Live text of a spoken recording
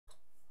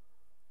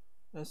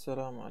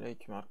Esselamu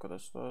Aleyküm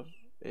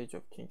arkadaşlar. Age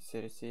of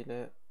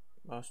serisiyle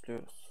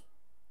başlıyoruz.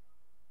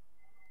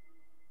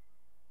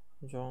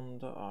 Joan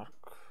the Arc.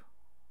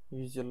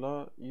 100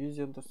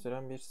 yıldır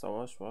süren bir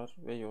savaş var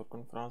ve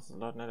yorgun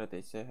Fransızlar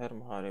neredeyse her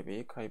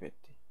muharebeyi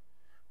kaybetti.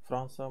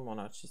 Fransa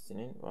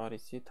monarşisinin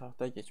varisi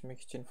tahta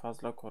geçmek için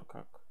fazla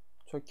korkak.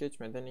 Çok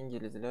geçmeden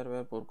İngilizler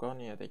ve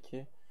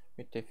Burgonya'daki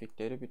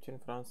müttefikleri bütün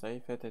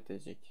Fransa'yı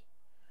fethedecek.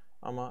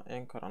 Ama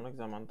en karanlık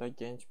zamanda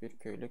genç bir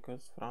köylü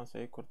kız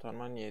Fransa'yı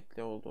kurtarma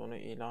niyetli olduğunu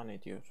ilan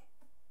ediyor.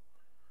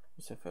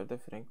 Bu sefer de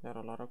Frankler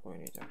olarak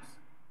oynayacağız.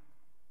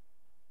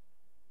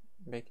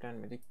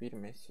 Beklenmedik bir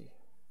Mesih.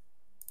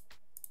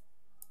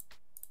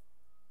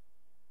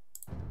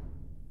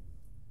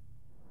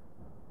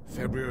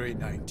 February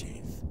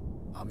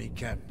 19th, Army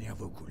Camp near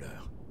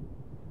Vaucouleurs.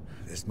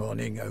 This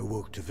morning I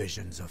woke to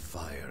visions of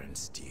fire and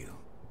steel.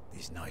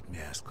 These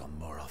nightmares come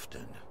more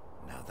often,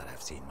 now that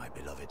I've seen my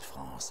beloved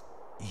France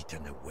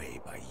eaten away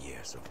by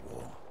years of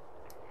war.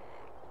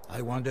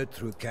 I wandered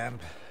through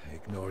camp,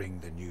 ignoring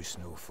the new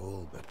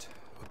snowfall, but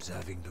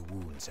observing the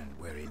wounds and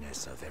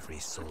weariness of every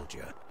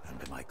soldier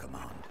under my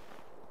command.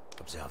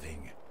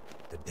 Observing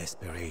the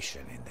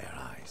desperation in their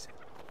eyes.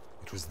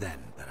 It was then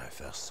that I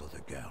first saw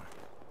the girl.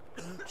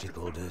 She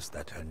told us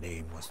that her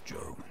name was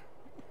Joan.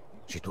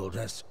 She told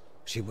us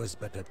she was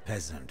but a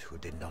peasant who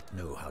did not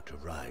know how to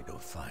ride or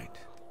fight.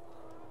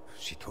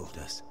 She told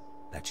us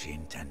that she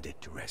intended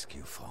to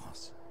rescue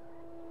France.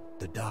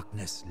 The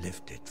darkness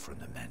lifted from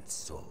the men's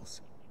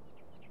souls.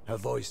 Her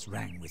voice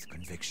rang with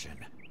conviction,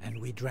 and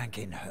we drank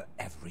in her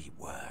every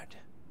word.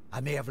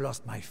 I may have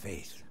lost my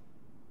faith,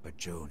 but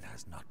Joan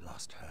has not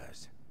lost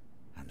hers,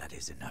 and that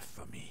is enough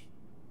for me.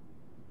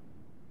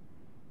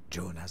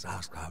 Joan has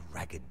asked our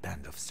ragged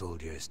band of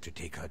soldiers to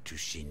take her to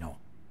Chinon,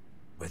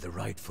 where the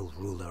rightful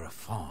ruler of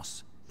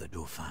France, the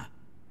Dauphin,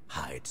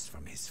 hides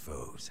from his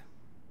foes.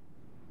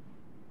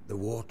 The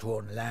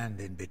war-torn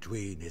land in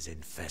between is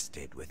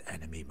infested with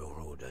enemy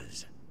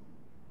marauders,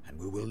 and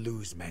we will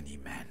lose many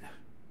men.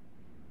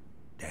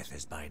 Death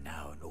is by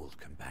now an old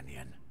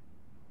companion,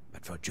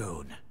 but for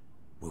Joan,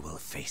 we will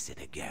face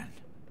it again.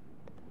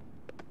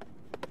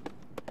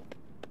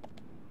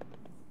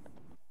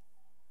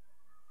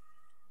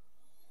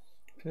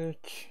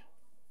 Peki.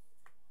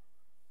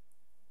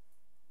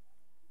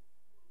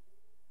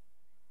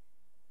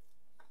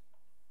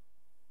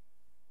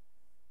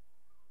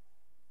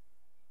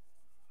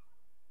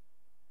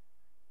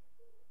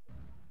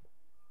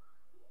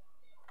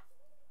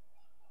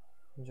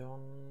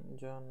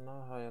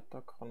 Joan'la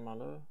hayatta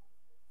kalmalı.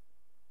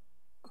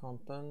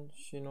 Kamptan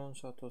Chinon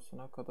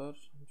şatosuna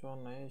kadar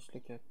Joan'la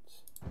eşlik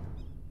et.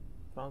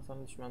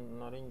 Fransa'nın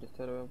düşmanları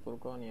İngiltere ve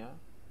Burgonya.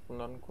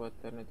 Bunların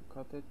kuvvetlerine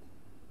dikkat et.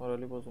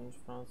 Morali bozulmuş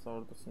Fransa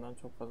ordusundan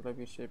çok fazla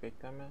bir şey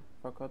bekleme.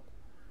 Fakat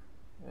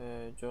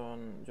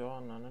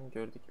Joanna'nın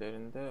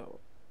gördüklerinde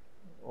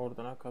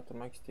orduna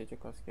katılmak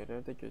isteyecek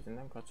askerleri de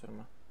gözünden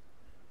kaçırma.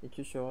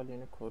 İki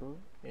şövalyeni koru.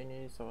 En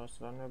iyi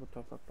savaşçılarını bu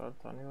toprakları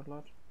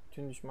tanıyorlar.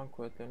 Tüm düşman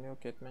kuvvetlerini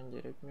yok etmen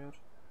gerekmiyor.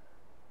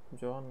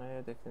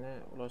 Joanna'yı hedefine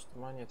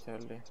ulaştırman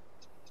yeterli.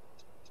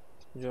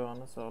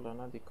 Joan'ın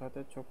sağlığına dikkat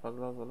et. Çok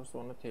fazla az olursa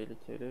onu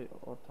tehlikeli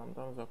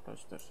ortamdan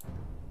uzaklaştır.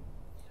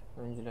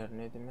 Öncüler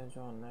Nedim'e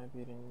Joan'la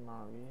birinci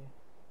mavi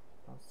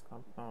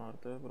kampına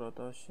vardı.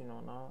 Burada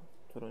Chinon'a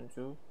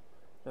turuncu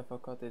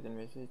refakat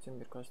edilmesi için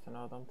birkaç tane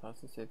adam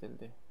tahsis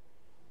edildi.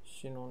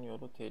 Chinon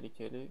yolu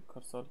tehlikeli,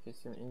 kırsal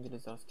kesim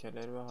İngiliz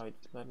askerleri ve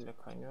haydutlar ile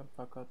kaynıyor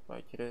fakat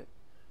bakire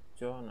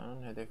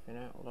Joanna'nın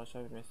hedefine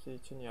ulaşabilmesi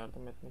için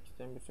yardım etmek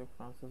isteyen birçok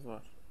Fransız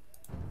var.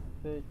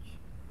 Peki.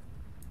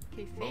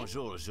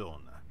 Bonjour,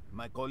 Joan.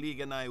 My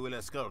colleague and I will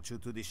escort you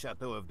to the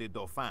chateau of the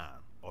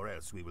Dauphin, or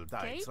else we will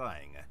die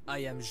trying.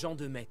 I am Jean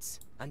de Metz,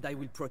 and I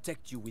will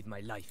protect you with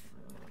my life.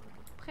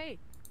 Prêt.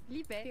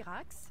 Libet.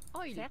 Pirax.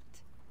 Oil.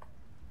 Certes.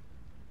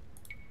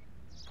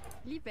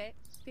 Libet.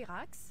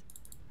 Pirax.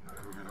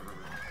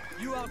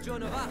 You are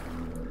Joan of Arc.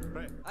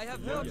 I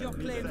have heard your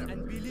claims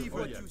and believe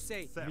what you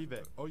say.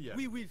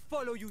 We will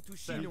follow you to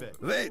Chinon.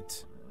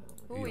 Wait!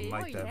 Oui, You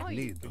might have oui.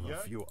 need of a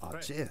few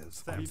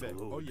archers on the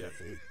road.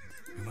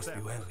 We must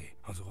be wary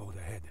on the road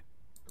ahead.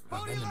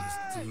 Our enemies,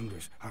 the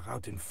English, are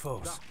out in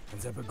force,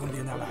 and their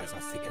Burgundian allies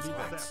are thick as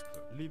rats.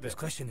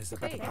 Discretion is the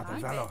better part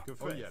of valor.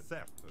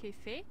 Qu'est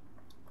fait?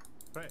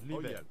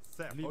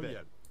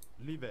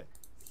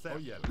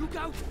 Look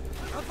out!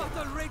 A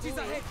battle rages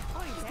ahead!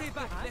 Stay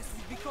back, lest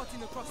we be caught in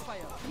the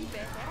crossfire.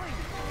 Libet. Oil.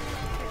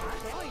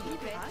 Oil.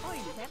 Libet.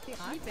 Oil.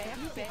 Libet.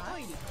 Libet.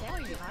 Oil.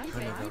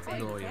 Another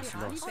glorious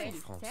loss for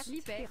France.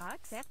 Libet.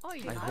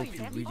 Oil. I hope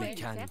you really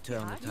can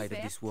turn the tide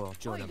of this war,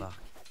 Joan of Arc.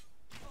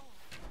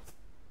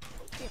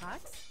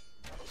 Pirax.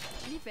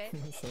 Libet.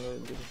 Şunu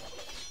öldürün.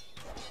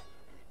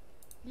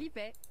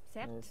 Libet.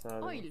 Certes. Neyse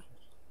hadi Oil.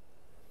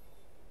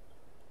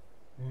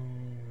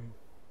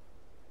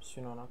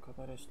 Chinon'a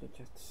kadar eşlik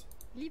et.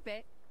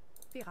 Libet.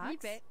 Pirax.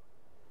 Libet.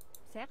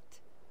 Certes.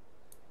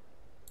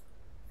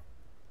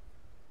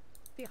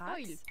 Pirax.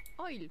 Oil.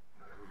 Oil.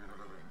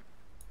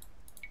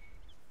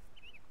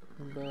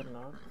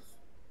 Bernard.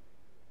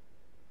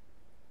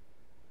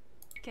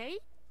 Kay.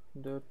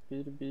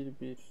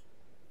 4-1-1-1.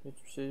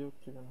 Hiçbir şey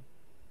yok ki benim.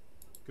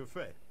 Que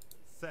fait?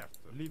 Certes,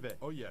 l'hiver,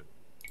 Oyel.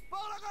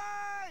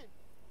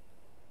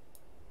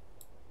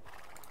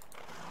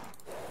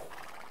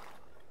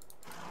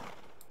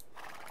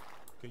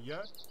 Que y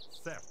a?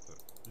 Certes,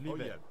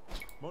 l'hiver.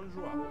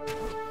 Bonjour.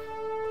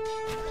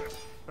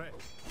 Prêt.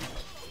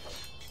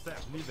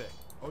 Certes, l'hiver.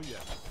 Oyel,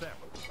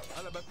 certes.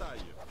 À la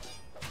bataille.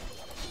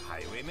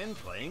 Highwaymen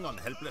preying on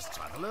helpless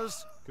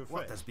travelers? Que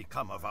What fait? has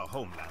become of our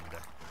homeland?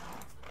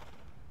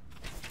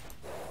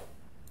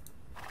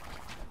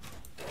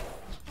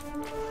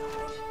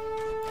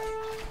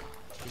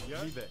 Que y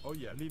a? L'hiver,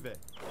 Oyel, l'hiver.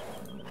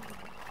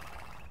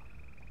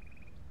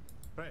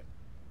 Prêt.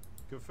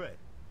 Que fait?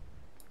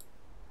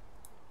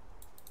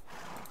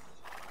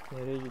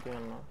 Nereye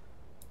gidiyorsun lan?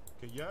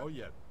 Que y a?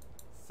 Oyel.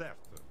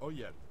 Certes,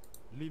 Oyel.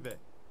 L'hiver.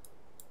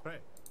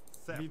 Prêt.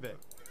 Certes. L'hiver.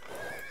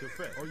 Que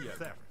fait? Oyel.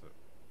 Certes.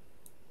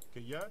 Que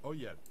y a?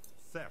 Oyel.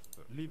 Certes.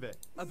 L'hiver.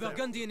 A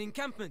Burgundian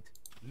encampment.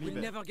 We'll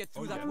L'hiver. never get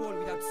through that Oyel. wall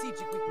without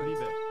siege equipment.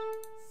 L'hiver.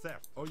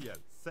 Certes. Oyel.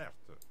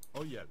 Certes.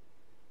 Oyel.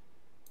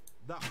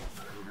 Da.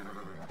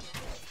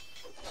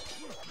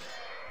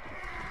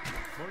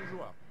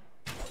 Bonjour.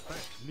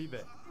 Prêt.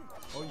 L'hiver.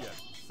 Oyel.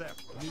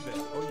 Certes. L'hiver.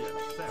 Oyel.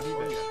 Certes.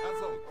 L'hiver.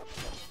 Azot.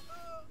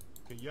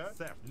 Que y a?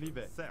 Certes.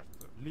 L'hiver.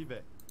 Certes.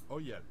 L'hiver.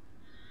 Oyel.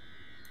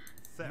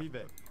 Certes.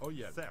 L'hiver.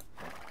 Oyel. Certes.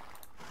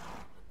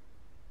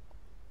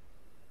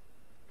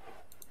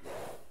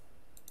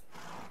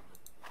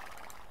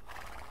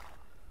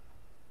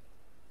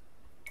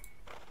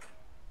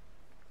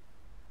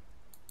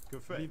 Que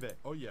fait? L'hiver.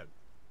 Oyel.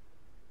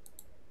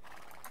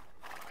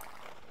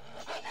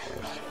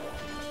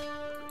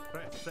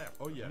 Prêt. Certes.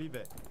 Oyel.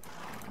 L'hiver.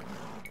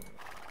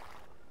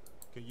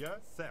 Que y a?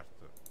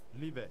 Certes.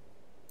 L'hiver.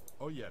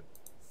 Oyel.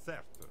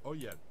 Certes.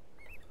 Oyel.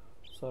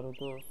 Sarı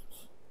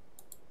dost.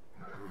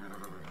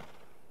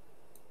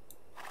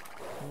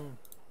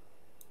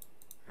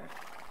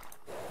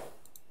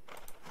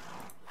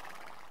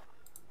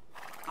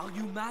 Are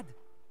you mad?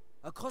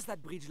 Across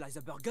that bridge lies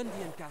a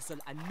Burgundian castle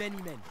and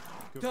many men.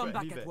 Que Turn fait?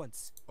 back L'hiver. at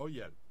once.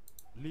 Oyel.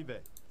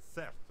 L'hiver.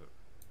 Certes.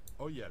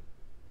 Oyel.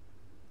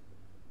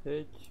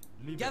 Peki.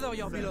 L'hiver. Gather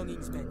your Certes.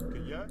 belongings, men. Que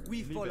y a? We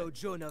L'hiver. follow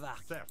Joan of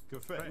Arc. Certes. Que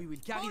fait? We will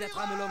carry that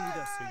ram along with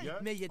us. Que y a?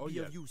 It may yet be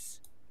Oyel. of use.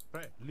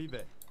 Prêt.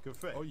 L'hiver. Que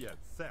fait? Oyel.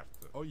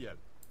 Certes. Oyel.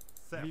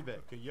 Certes.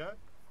 L'hiver. Que y a?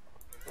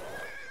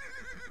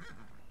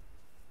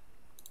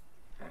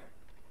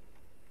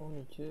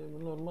 12. Bu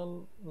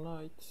normal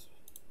knight.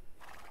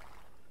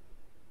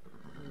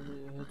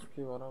 Bir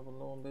HP var ha.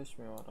 Bunda 15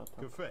 mi var Que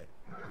atak? fait?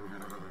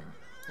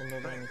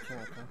 Bunda da 12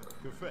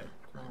 atak. Que fait?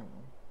 Tamam.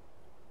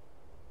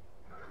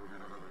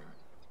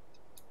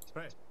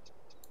 Prêt.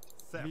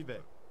 Certes.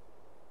 L'hiver.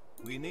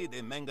 We need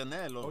a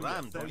mangonel or Oh,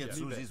 ram yes, to oh, get yes.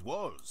 through Leave these it.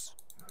 walls.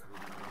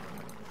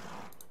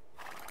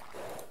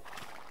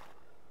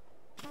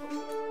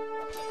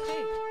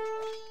 Kay.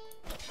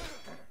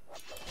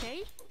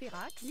 Kay.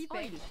 Firax.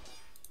 Oil.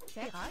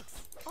 Firax.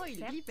 Oil.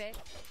 Libe.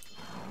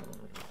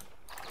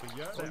 Que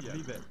y a? Oyel.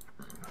 L'hiver.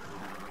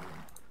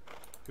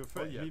 Que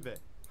fait? L'hiver.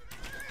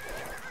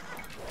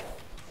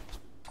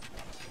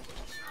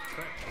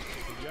 Prêt.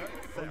 Que y a?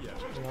 Oyel.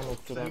 İnan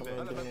okçular Libe. À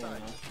la öldürmeyin ya.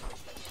 bataille.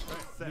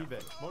 Prêt.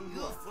 L'hiver. You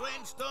Bonjour.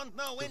 French don't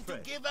know when to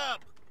fait? give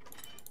up.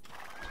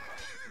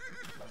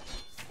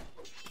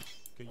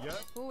 Que y a?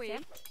 Oe.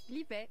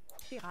 Libe.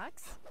 Firax.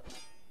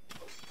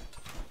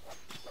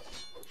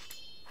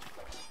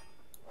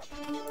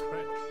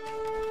 Prêt.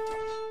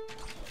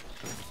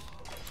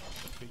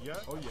 Que y a?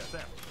 Oyel.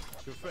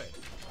 Certes. Que fait?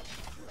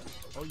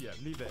 Oyel.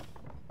 L'hiver.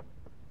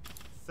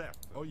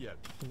 Certes. Oyel.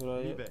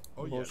 Burayı Libe.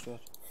 Oyel. boş ver.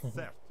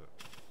 Certes.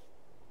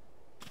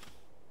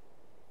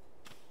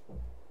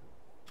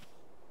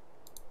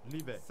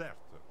 L'hiver.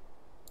 Certes.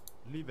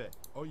 L'hiver.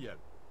 Oyel.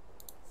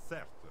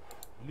 Certes.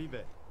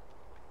 L'hiver.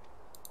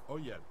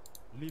 Oyel.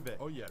 L'hiver.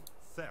 Oyel.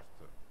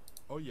 Certes.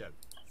 Oyel.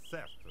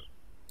 Certes.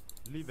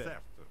 L'hiver.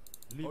 Certes.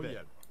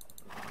 L'hiver.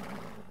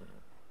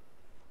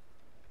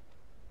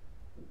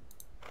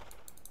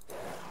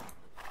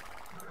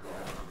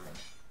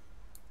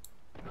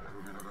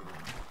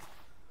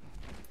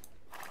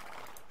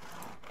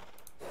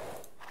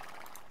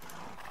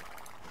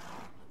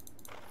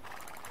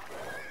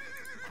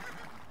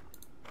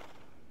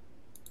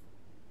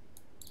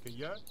 Que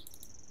y a?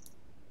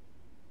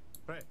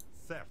 Prêt.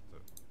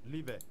 Certes.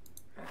 L'hiver.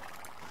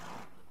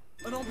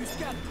 An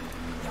ambuscade!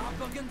 There are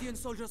Burgundian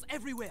soldiers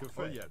everywhere. Que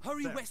fait? Oyel.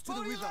 Hurry Certes. west to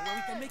the river where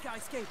we can make our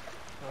escape.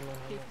 Hemen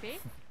T'es hemen.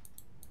 fait.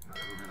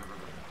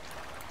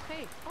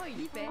 Kay. Oil.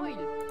 Libe. Oil.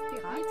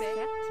 Firax.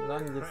 Libe.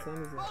 Lan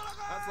girsenize.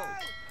 Azot.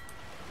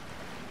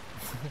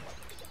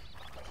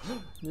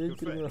 Niye Que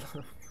fait?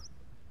 girmiyorlar?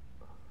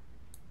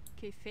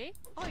 Qu'est fait?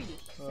 Oil.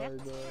 Certes.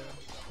 Hayda.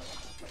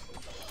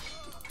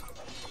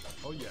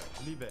 Oyel.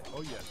 L'hiver.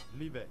 Oyel.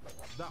 L'hiver.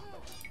 Da.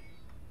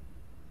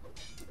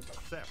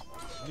 Certes.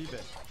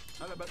 L'hiver.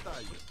 À la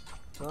bataille.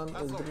 Lan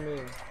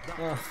öldürmeyin.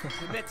 Ah,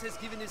 The Metz has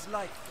given his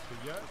life. Que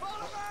y a?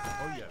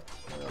 Oyel.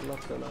 Allah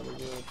belanı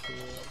versin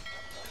ya.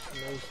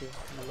 Neyse.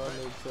 Bunlarla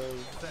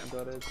edeceğiz.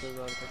 İdare edeceğiz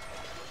artık.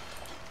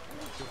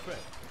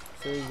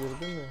 Şey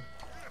girdi mi?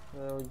 He,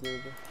 o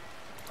girdi.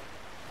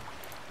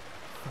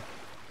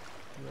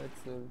 Net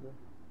sevdi.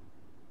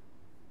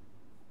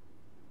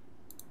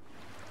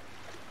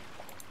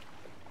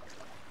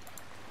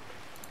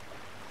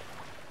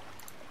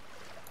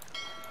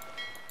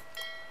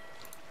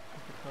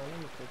 Bir tane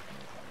mi tekme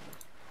kaldı?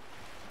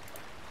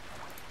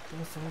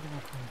 Neyse hadi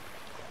bakalım.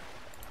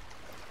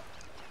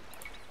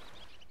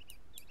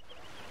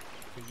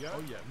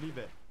 Oye,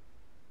 live.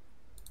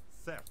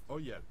 Certes,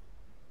 oye.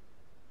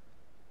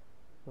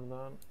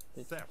 Buradan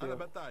Certes, à la bekliyor.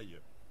 bataille.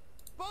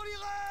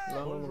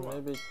 Lan oğlum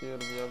ne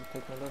bekliyoruz ya, bu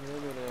tekneler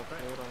niye böyle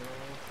yapıyor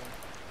anlamadım ki.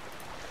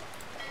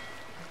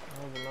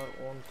 Ha, bunlar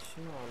 10 kişi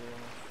mi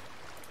alıyormuş?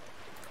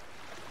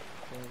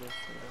 Ben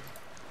geçiyorum.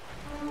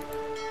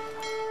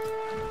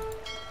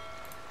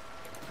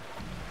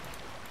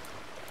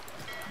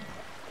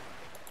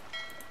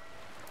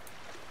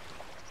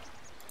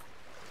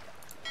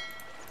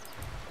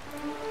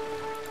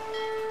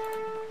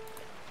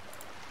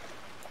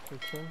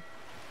 Peki.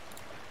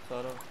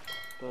 Sarı.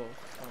 Doğru.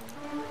 Tamam.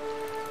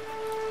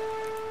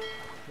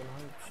 Bunu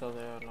hangi kuşa da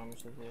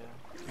ayarlamışız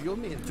ya? You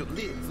mean to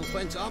lead the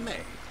French army?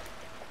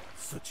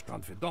 Such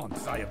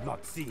confidence I have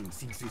not seen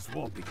since this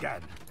war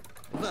began.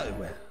 Very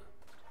well.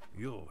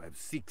 You have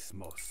 6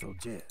 more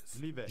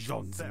soldiers. Live.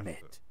 John's Certes.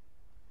 met.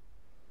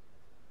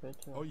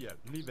 Peki. Oye,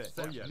 live.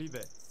 Oye,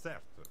 live.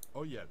 Certes,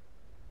 oye.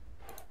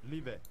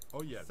 Live.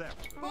 Oye,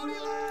 certes.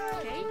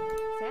 Okay,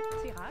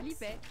 certes, Tirax.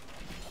 Libé.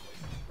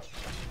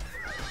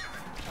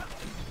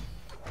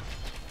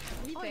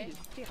 Libé.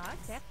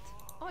 Tirax, certes.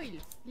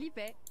 Oil.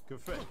 Libé. Que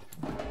fait?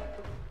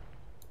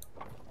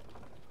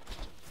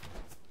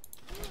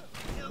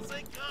 Here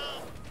they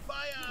come!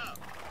 Fire!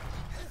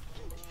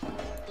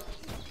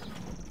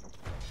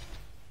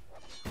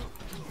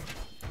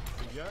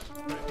 Oye,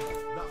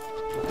 da.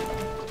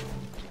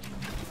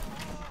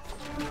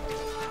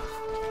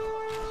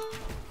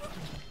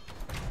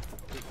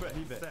 Que fait?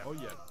 Live.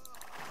 Oye.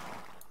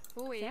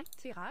 Oui. Certes,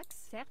 Tirax,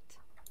 certes.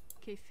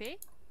 Kefe.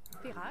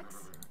 Tirax.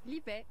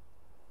 Libé.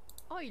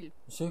 Oil.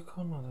 Bir şey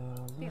kalmadı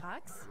herhalde.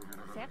 Tirax,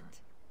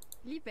 certes.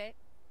 Libé.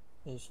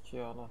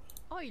 Eşkıyalar.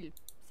 Oil.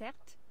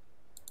 Certes.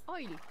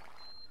 Oil.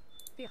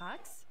 Tirax.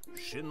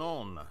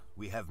 Chinon,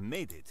 we have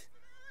made it.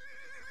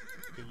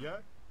 Que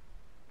ye?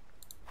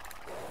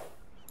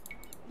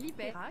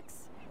 Libé. Tirax.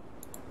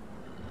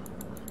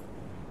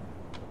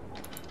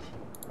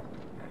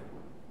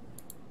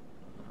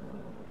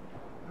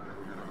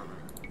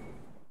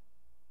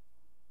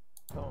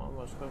 Tamam,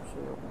 başka bir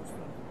şey yokmuş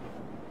da.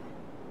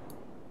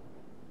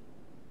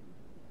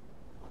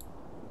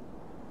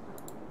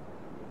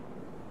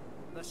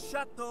 The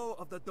Chateau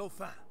of the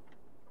Dauphin.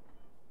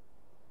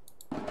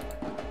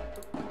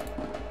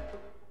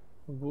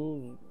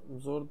 Bu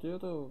zor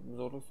diyor da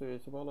zorluk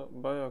seviyesi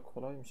bayağı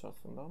kolaymış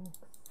aslında ama.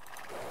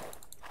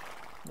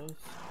 Neyse.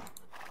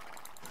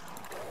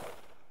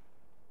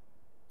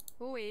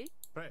 Oui.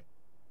 Prêt.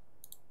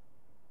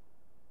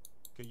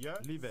 Que ye?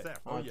 Live.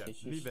 Certes, Ah, oye.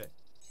 keşiş. Live.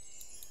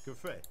 Que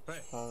fait?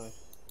 Prêt. Evet.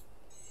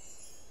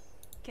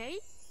 Okay.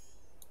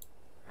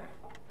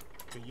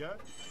 Que ye?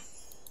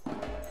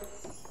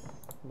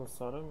 Bu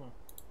sarı mı?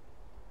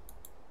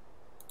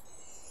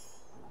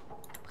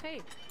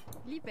 Prêt.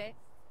 Libé.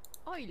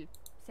 Oil.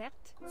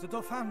 Certes. The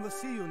Dauphin will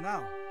see you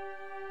now.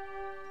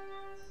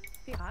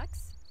 Tirax.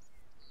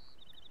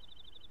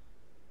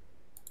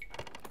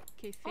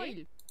 Kefe.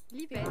 Oil.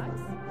 Libé.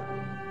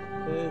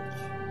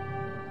 Peki.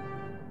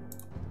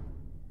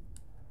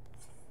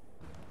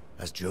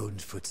 As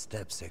Joan's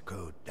footsteps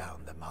echoed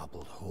down the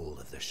marble hall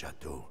of the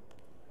chateau,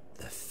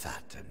 the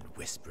fat and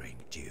whispering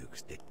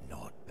dukes did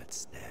naught but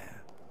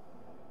stare.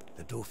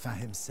 The Dauphin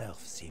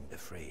himself seemed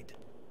afraid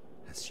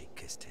as she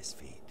kissed his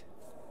feet.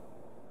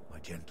 "My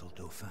gentle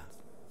Dauphin,"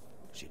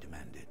 she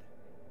demanded,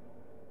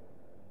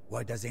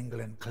 "why does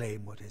England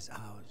claim what is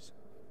ours?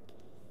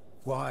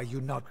 Why are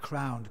you not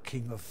crowned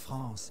King of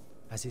France,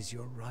 as is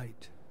your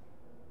right?"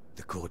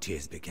 The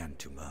courtiers began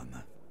to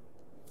murmur.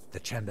 The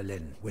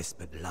Chamberlain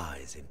whispered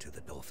lies into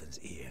the Dauphin's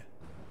ear.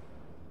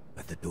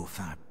 But the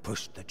Dauphin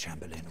pushed the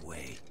Chamberlain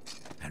away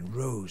and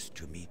rose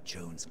to meet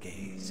Joan's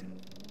gaze.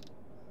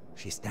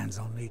 She stands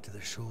only to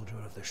the shoulder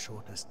of the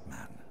shortest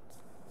man,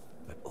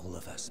 but all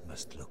of us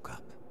must look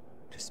up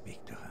to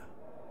speak to her.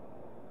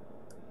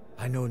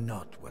 I know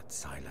not what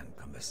silent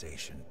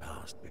conversation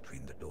passed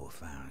between the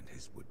Dauphin and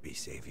his would-be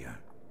savior,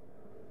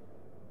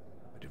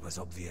 but it was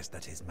obvious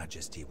that His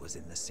Majesty was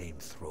in the same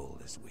thrall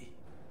as we.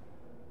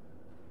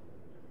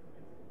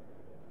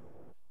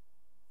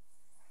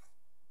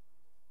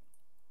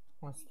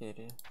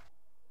 Askeri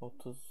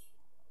 30'a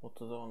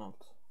 16.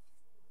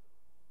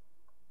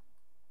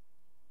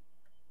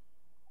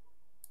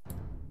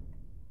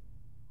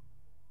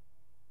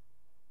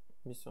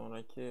 Bir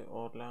sonraki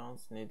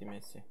Orleans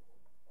nedimesi.